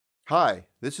Hi,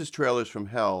 this is Trailers from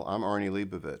Hell. I'm Arnie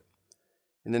Leibovit.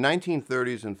 In the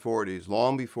 1930s and 40s,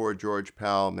 long before George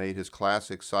Pal made his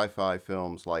classic sci-fi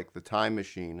films like The Time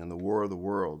Machine and The War of the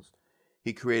Worlds,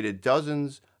 he created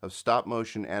dozens of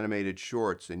stop-motion animated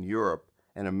shorts in Europe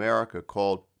and America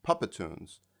called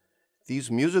Puppetoons.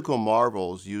 These musical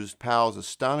marvels used Pal's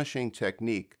astonishing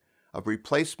technique of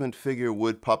replacement figure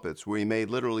wood puppets, where he made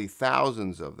literally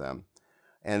thousands of them.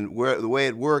 And the way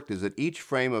it worked is that each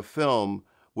frame of film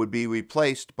would be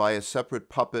replaced by a separate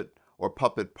puppet or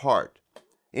puppet part.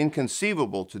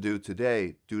 Inconceivable to do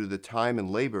today due to the time and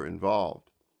labor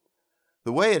involved.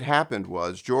 The way it happened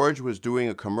was George was doing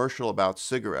a commercial about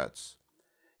cigarettes.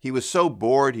 He was so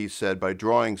bored, he said, by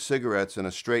drawing cigarettes in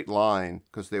a straight line,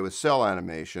 because they was cell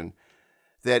animation,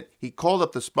 that he called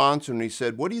up the sponsor and he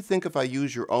said, "What do you think if I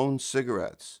use your own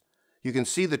cigarettes? You can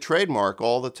see the trademark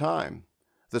all the time."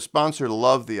 The sponsor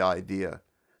loved the idea.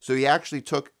 So he actually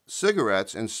took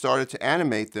cigarettes and started to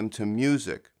animate them to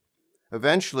music.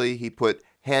 Eventually, he put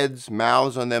heads,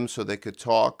 mouths on them so they could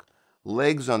talk,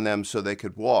 legs on them so they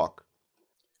could walk.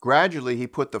 Gradually, he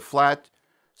put the flat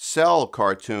cell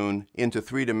cartoon into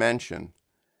 3-dimension,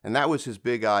 and that was his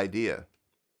big idea.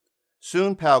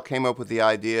 Soon, Pal came up with the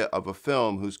idea of a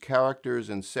film whose characters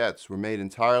and sets were made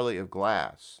entirely of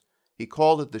glass. He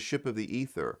called it The Ship of the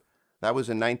Ether. That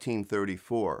was in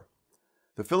 1934.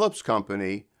 The Philips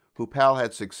Company, who Pal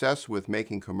had success with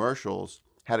making commercials,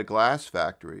 had a glass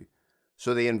factory,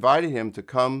 so they invited him to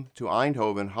come to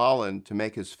Eindhoven, Holland, to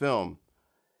make his film.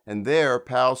 And there,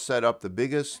 Pal set up the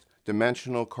biggest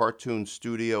dimensional cartoon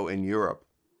studio in Europe,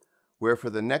 where for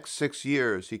the next 6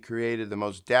 years he created the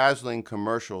most dazzling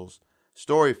commercials,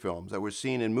 story films that were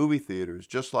seen in movie theaters,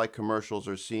 just like commercials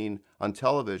are seen on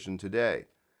television today.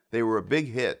 They were a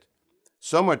big hit,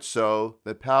 so much so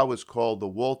that Pal was called the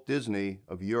Walt Disney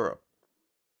of Europe.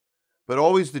 But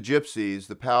always the gypsies,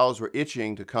 the Pals, were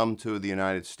itching to come to the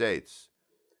United States.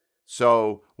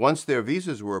 So once their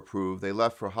visas were approved, they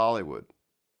left for Hollywood.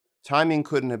 Timing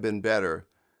couldn't have been better,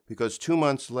 because 2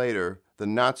 months later, the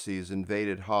Nazis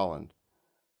invaded Holland.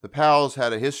 The Pals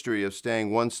had a history of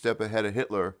staying one step ahead of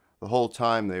Hitler the whole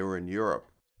time they were in Europe.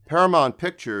 Paramount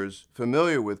Pictures,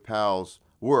 familiar with Pal's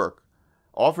work,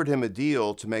 offered him a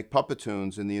deal to make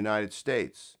Puppetoons in the United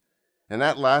States, and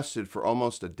that lasted for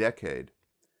almost a decade.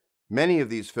 Many of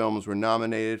these films were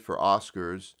nominated for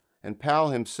Oscars, and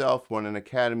Pal himself won an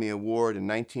Academy Award in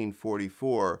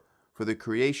 1944 for the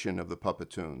creation of the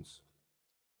Puppetoons.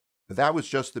 But that was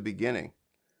just the beginning.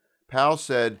 Pal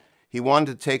said he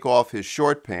wanted to take off his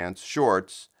short pants,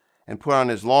 shorts, and put on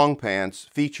his long pants,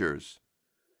 features.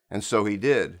 And so he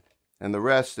did, and the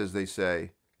rest, as they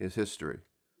say, is history.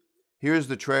 Here's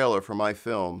the trailer for my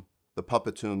film, The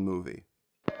Puppetoon Movie.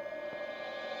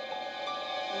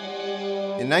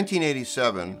 In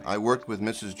 1987, I worked with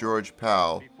Mrs. George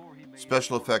Pal,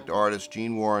 special effect artist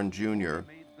Gene Warren Jr.,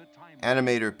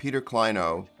 animator Peter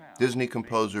Kleinow, Disney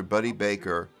composer Buddy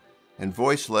Baker, and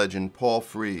voice legend Paul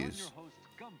Frees,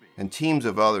 and teams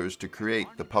of others to create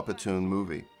the Puppetoon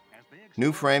movie.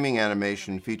 New framing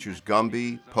animation features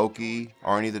Gumby, Pokey,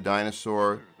 Arnie the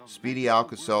Dinosaur, Speedy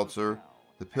Alka-Seltzer,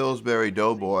 the Pillsbury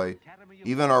Doughboy,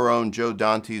 even our own Joe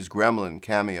Dante's Gremlin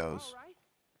cameos.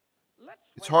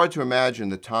 It's hard to imagine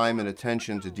the time and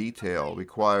attention to detail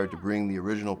required to bring the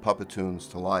original Puppetoons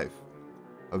to life.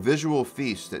 A visual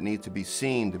feast that needs to be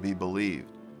seen to be believed.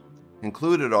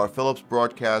 Included are Philips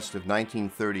broadcast of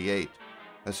 1938,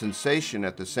 a sensation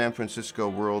at the San Francisco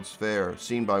World's Fair,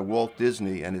 seen by Walt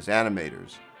Disney and his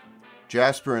animators.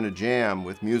 Jasper in a Jam,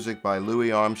 with music by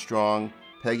Louis Armstrong,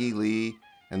 Peggy Lee,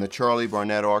 and the Charlie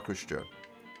Barnett Orchestra.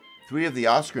 3 of the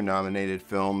Oscar-nominated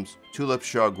films, Tulip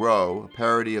Shall Grow, a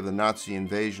parody of the Nazi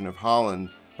invasion of Holland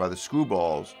by the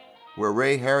Screwballs, where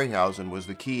Ray Harryhausen was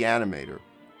the key animator.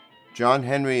 John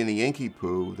Henry and the Inky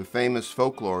Poo, the famous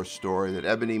folklore story that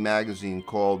Ebony magazine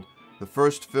called the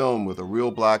first film with a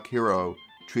real black hero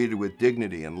treated with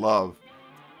dignity and love,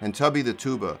 and Tubby the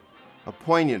Tuba, a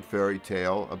poignant fairy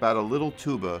tale about a little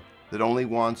tuba that only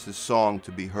wants his song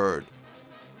to be heard.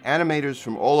 Animators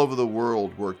from all over the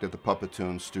world worked at the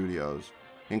Puppetoon studios,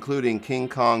 including King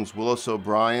Kong's Willis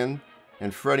O'Brien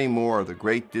and Freddie Moore, the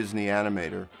great Disney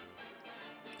animator.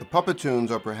 The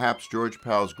Puppetoons are perhaps George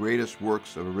Pal's greatest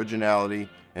works of originality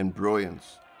and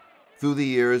brilliance. Through the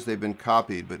years, they've been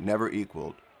copied but never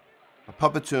equaled. A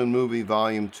Puppetoon Movie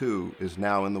Volume 2 is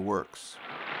now in the works.